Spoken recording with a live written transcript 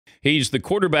He's the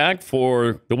quarterback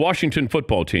for the Washington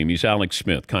football team. He's Alex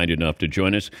Smith, kind enough to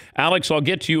join us. Alex, I'll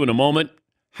get to you in a moment.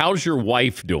 How's your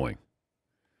wife doing?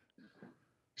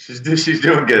 She's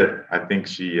doing good. I think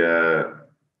she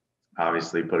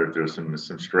obviously put her through some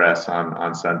stress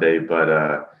on Sunday,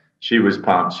 but she was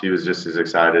pumped. She was just as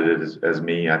excited as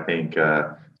me. I think,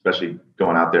 especially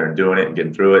going out there and doing it and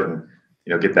getting through it,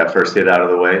 and get that first hit out of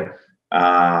the way.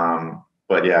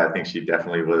 But yeah, I think she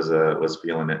definitely was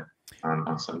feeling it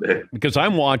on Sunday. Because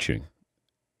I'm watching,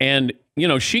 and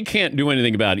she can't do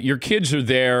anything about it. Your kids are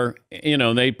there.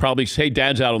 They probably say,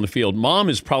 "Dad's out on the field." Mom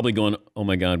is probably going, "Oh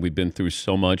my God, we've been through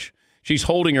so much." She's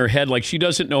holding her head like she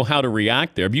doesn't know how to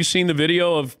react there. Have you seen the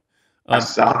video of? I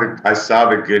saw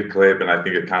the good clip, and I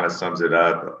think it kind of sums it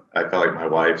up. I felt like my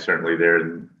wife certainly there,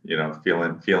 and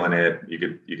feeling it. You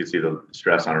could see the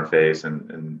stress on her face,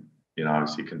 and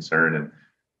obviously concern. And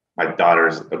my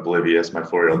daughter's oblivious. My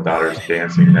 4-year-old daughter's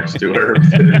dancing next to her,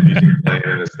 playing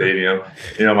in the stadium. I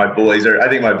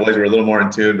think my boys were a little more in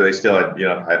tune, but they still had,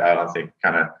 I don't think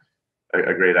kind of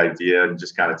a great idea, and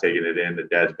just kind of taking it in. The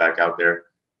dad's back out there.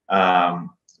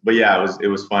 But yeah, it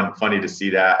was funny to see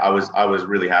that. I was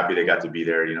really happy they got to be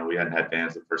there. We hadn't had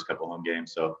fans the first couple home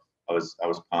games, so I was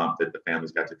pumped that the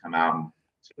families got to come out, and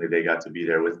certainly they got to be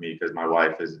there with me, because my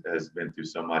wife has been through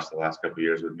so much the last couple of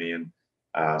years with me, and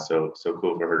so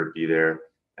cool for her to be there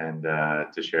and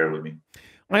to share with me.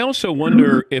 I also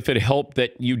wonder if it helped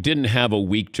that you didn't have a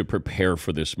week to prepare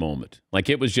for this moment. Like,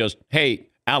 it was just, hey,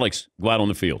 Alex, go out on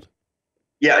the field.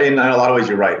 Yeah, in a lot of ways,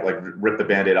 you're right. Like, rip the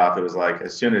Band-Aid off. It was like,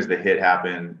 as soon as the hit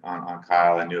happened on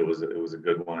Kyle, I knew it was a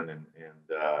good one. And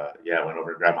I went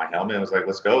over and grabbed my helmet. I was like,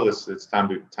 let's go. It's time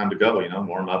to go.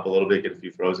 Warm up a little bit, get a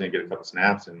few throws in, get a couple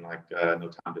snaps, and no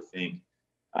time to think.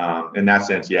 In that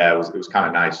sense, yeah, it was kind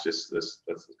of nice. Just let's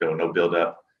go, no build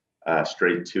up,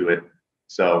 straight to it.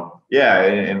 So yeah,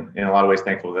 in a lot of ways,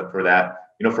 thankful for that.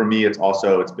 For me, it's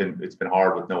been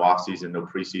hard with no off season, no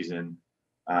preseason.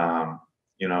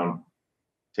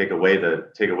 Take away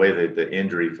the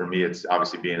injury. For me, it's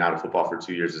obviously being out of football for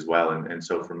 2 years as well. And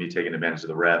so for me, taking advantage of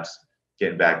the reps,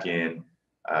 getting back in,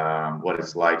 what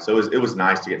it's like. So it was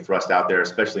nice to get thrust out there,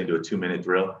 especially into a 2-minute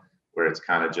drill where it's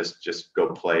kind of just go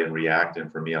play and react.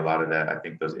 And for me, a lot of that, I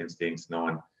think those instincts,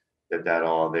 knowing that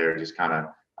all there, just kind of,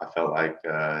 I felt like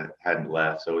hadn't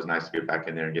left. So it was nice to get back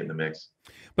in there and get in the mix.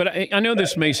 But I know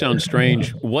this may sound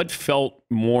strange. What felt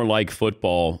more like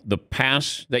football, the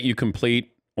pass that you complete,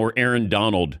 or Aaron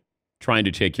Donald trying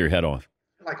to take your head off?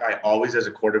 Like, I always, as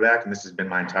a quarterback, and this has been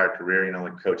my entire career,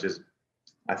 like coaches,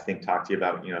 I think, talk to you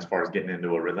about, as far as getting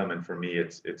into a rhythm. And for me,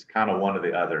 it's kind of one or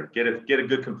the other. Get a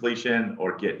good completion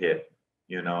or get hit,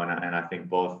 and I think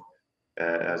both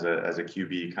as a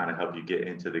QB kind of help you get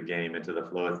into the game, into the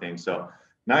flow of things. So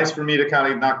nice for me to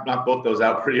kind of knock both those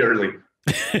out pretty early.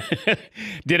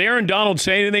 Did Aaron Donald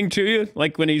say anything to you,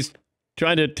 like when he's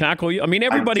trying to tackle you? I mean,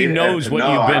 everybody knows what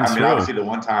you've been through. Obviously, the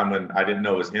one time when I didn't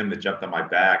know it was him that jumped on my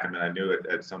back, I knew it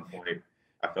at some point.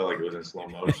 I felt like it was in slow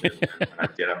motion. And when I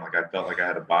did, I felt like I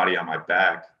had a body on my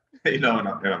back, and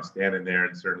I'm standing there,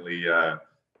 and certainly, to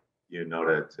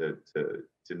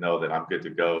know that I'm good to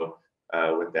go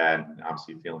with that, and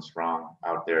obviously feeling strong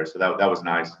out there. So that was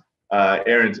nice.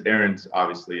 Aaron's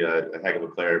obviously a heck of a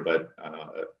player, but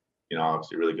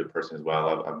obviously a really good person as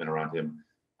well. I've been around him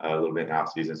a little bit in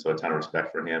off season, so a ton of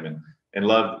respect for him, and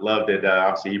loved that.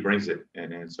 Obviously, he brings it,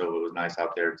 and so it was nice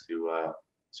out there to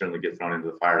certainly get thrown into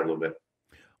the fire a little bit.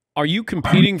 Are you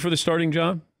competing for the starting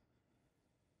job?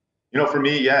 For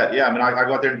me, yeah. I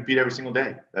go out there and compete every single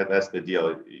day. That's the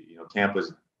deal. Camp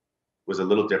was a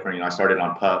little different. I started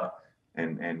on PUP,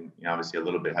 and obviously a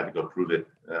little bit had to go prove it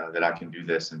that I can do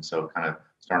this, and so kind of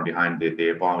starting behind the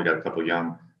eight ball. We got a couple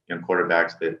young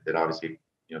quarterbacks that obviously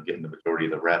getting the majority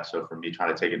of the reps. So for me,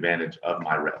 trying to take advantage of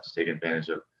my reps, take advantage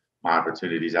of my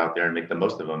opportunities out there and make the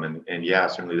most of them. And yeah,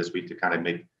 certainly this week to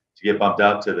get bumped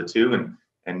up to the 2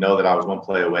 and know that I was one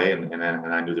play away, and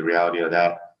I knew the reality of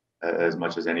that as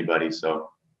much as anybody. So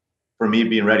for me,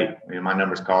 being ready, my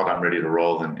number's called, I'm ready to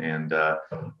roll, and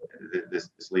this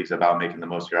league's about making the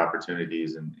most of your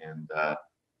opportunities, and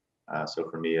so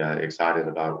for me, excited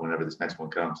about whenever this next one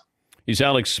comes. He's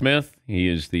Alex Smith. He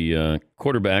is the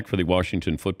quarterback for the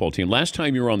Washington football team. Last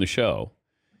time you were on the show,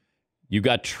 you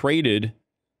got traded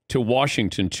to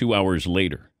Washington 2 hours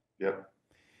later. Yep.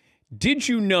 Did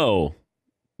you know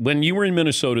when you were in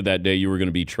Minnesota that day you were going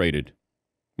to be traded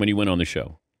when you went on the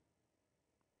show?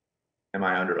 Am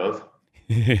I under oath?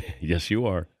 Yes, you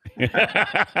are.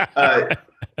 That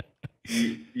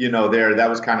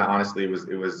was kind of, honestly, it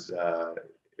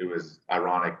was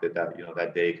ironic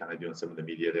that day kind of doing some of the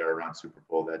media there around Super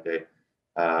Bowl that day.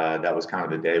 that was kind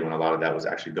of the day when a lot of that was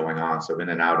actually going on. So in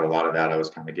and out, a lot of that I was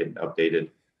kind of getting updated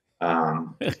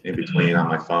in between on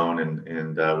my phone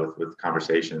and with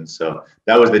conversations. So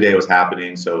that was the day it was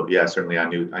happening. So yeah, certainly I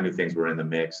knew things were in the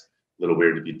mix. A little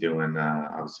weird to be doing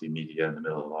obviously media in the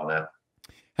middle of all that.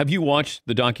 Have you watched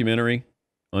the documentary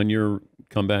on your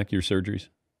comeback, your surgeries?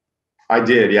 I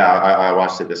did, yeah. I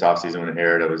watched it this offseason when it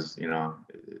aired. It was,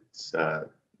 it's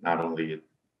not only,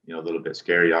 a little bit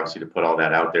scary, obviously, to put all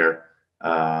that out there,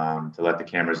 to let the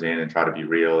cameras in and try to be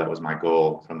real. That was my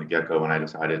goal from the get-go when I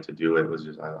decided to do it. Was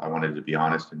just I wanted to be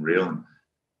honest and real and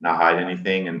not hide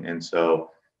anything. And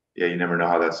so, yeah, you never know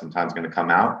how that's sometimes going to come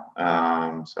out.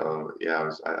 So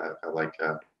yeah, I felt like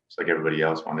just like everybody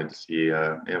else wanted to see,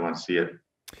 want to see it.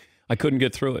 I couldn't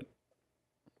get through it.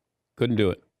 Couldn't do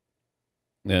it.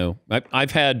 No,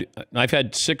 I've had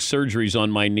 6 surgeries on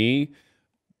my knee,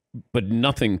 but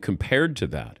nothing compared to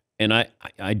that. And I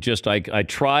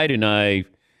tried, and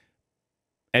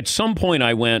at some point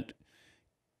I went,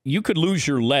 you could lose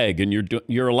your leg, and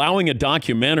you're allowing a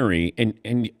documentary,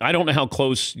 and I don't know how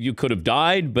close you could have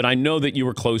died, but I know that you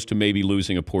were close to maybe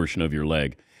losing a portion of your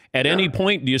leg. At any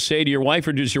point, do you say to your wife,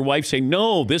 or does your wife say,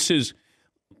 no, this is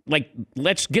like,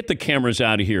 let's get the cameras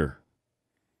out of here?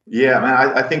 Yeah, man,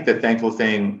 I think the thankful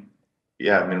thing,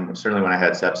 yeah, I mean, certainly when I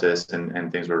had sepsis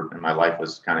and things were, and my life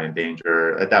was kind of in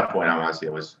danger, at that point, honestly,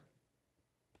 it was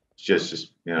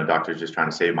just, doctors just trying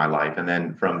to save my life. And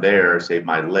then from there, save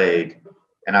my leg.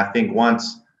 And I think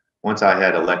once I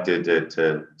had elected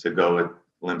to go with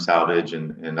limb salvage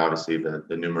and obviously the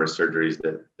numerous surgeries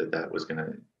that was going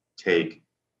to take,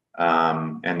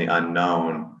 and the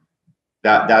unknown,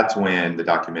 that's when the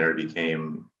documentary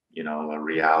became, a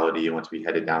reality once we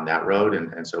headed down that road.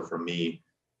 And so for me,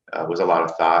 was a lot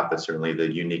of thought, but certainly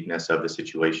the uniqueness of the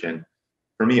situation.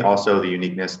 For me, also the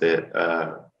uniqueness that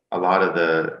a lot of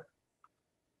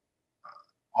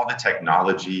all the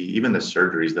technology, even the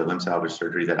surgeries, the limb salvage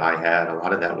surgery that I had, a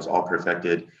lot of that was all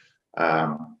perfected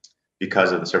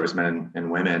because of the servicemen and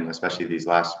women, especially these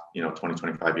last, 20,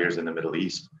 25 years in the Middle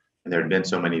East. And there had been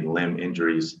so many limb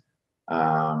injuries,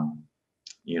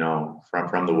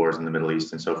 from the wars in the Middle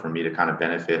East. And so for me to kind of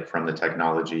benefit from the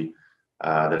technology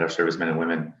that our servicemen and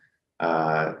women,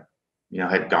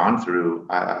 had gone through,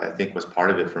 I think was part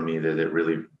of it for me, that it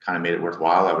really kind of made it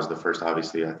worthwhile. I was the first,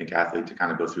 obviously, I think, athlete to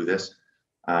kind of go through this.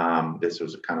 This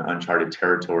was kind of uncharted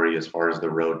territory as far as the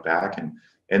road back. And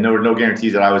there were no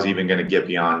guarantees that I was even going to get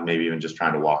beyond maybe even just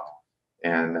trying to walk.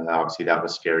 And obviously that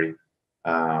was scary.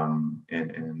 I'm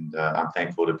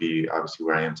thankful to be obviously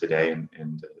where I am today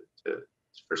and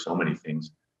for so many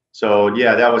things. So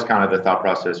yeah, that was kind of the thought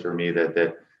process for me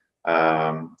that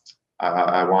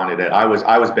I wanted it. I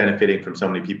was benefiting from so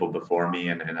many people before me,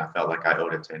 and I felt like I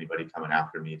owed it to anybody coming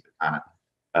after me to kind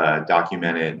of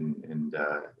document it and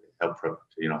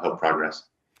help progress.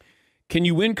 Can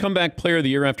you win Comeback Player of the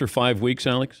Year after 5 weeks,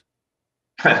 Alex?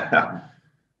 I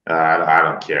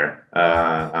don't care.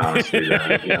 Honestly,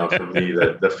 for me,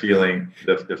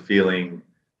 the feeling,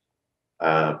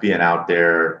 being out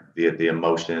there, the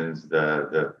emotions,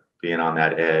 the being on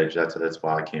that edge. That's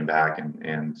why I came back,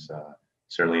 and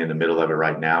certainly in the middle of it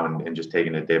right now, and just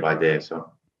taking it day by day.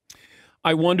 So.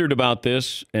 I wondered about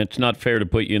this, and it's not fair to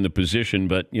put you in the position,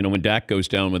 but when Dak goes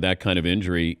down with that kind of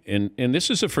injury, and this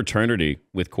is a fraternity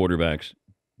with quarterbacks,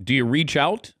 do you reach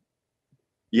out?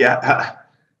 Yeah,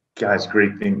 guys,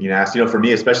 great thing you asked. For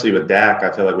me, especially with Dak,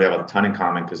 I feel like we have a ton in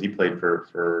common because he played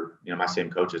for my same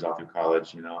coaches all through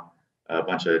college. A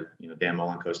bunch of Dan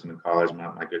Mullen coached him in college.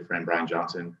 My good friend Brian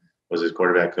Johnson was his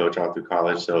quarterback coach all through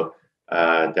college. So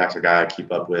Dak's a guy I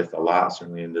keep up with a lot,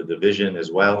 certainly in the division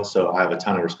as well. So I have a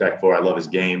ton of respect for. I love his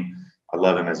game. I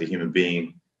love him as a human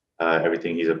being,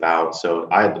 everything he's about. So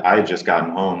I had just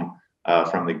gotten home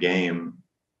from the game,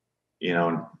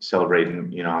 and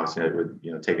celebrating, obviously with,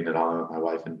 taking it on with my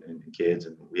wife and kids,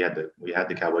 and we had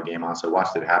the Cowboy game on, so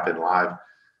watched it happen live.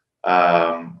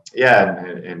 And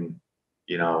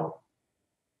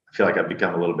I feel like I've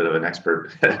become a little bit of an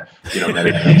expert,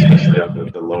 medically, especially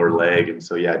on the lower leg. And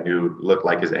so, yeah, looked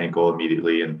like his ankle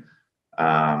immediately. And,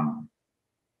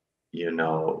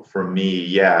 for me,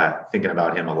 yeah, thinking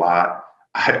about him a lot.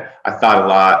 I thought a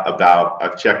lot about,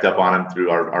 I've checked up on him through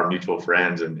our mutual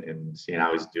friends and seeing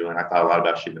how he's doing. I thought a lot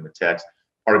about shooting him a text.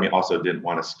 Part of me also didn't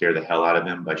want to scare the hell out of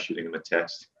him by shooting him a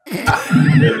text.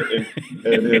 and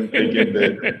then thinking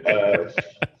that,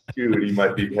 shoot, he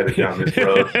might be headed down this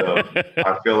road. So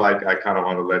I feel like I kind of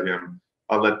want to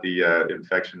I'll let the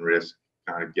infection risk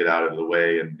kind of get out of the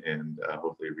way and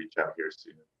hopefully reach out here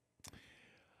soon.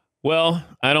 Well,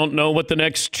 I don't know what the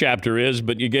next chapter is,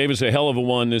 but you gave us a hell of a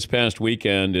one this past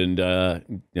weekend. And,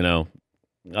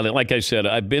 Like I said,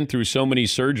 I've been through so many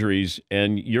surgeries,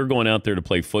 and you're going out there to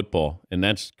play football, and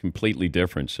that's completely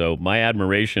different. So my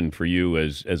admiration for you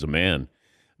as a man,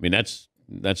 I mean,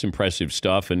 that's impressive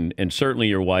stuff, and certainly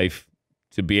your wife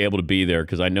to be able to be there,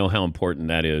 because I know how important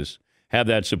that is. Have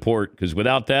that support, because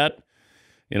without that,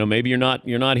 maybe you're not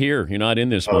here. You're not in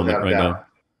this moment right now.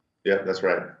 Yeah, that's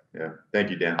right. Yeah. Thank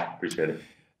you, Dan. Appreciate it.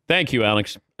 Thank you,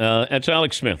 Alex. That's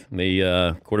Alex Smith,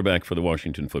 the quarterback for the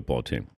Washington football team.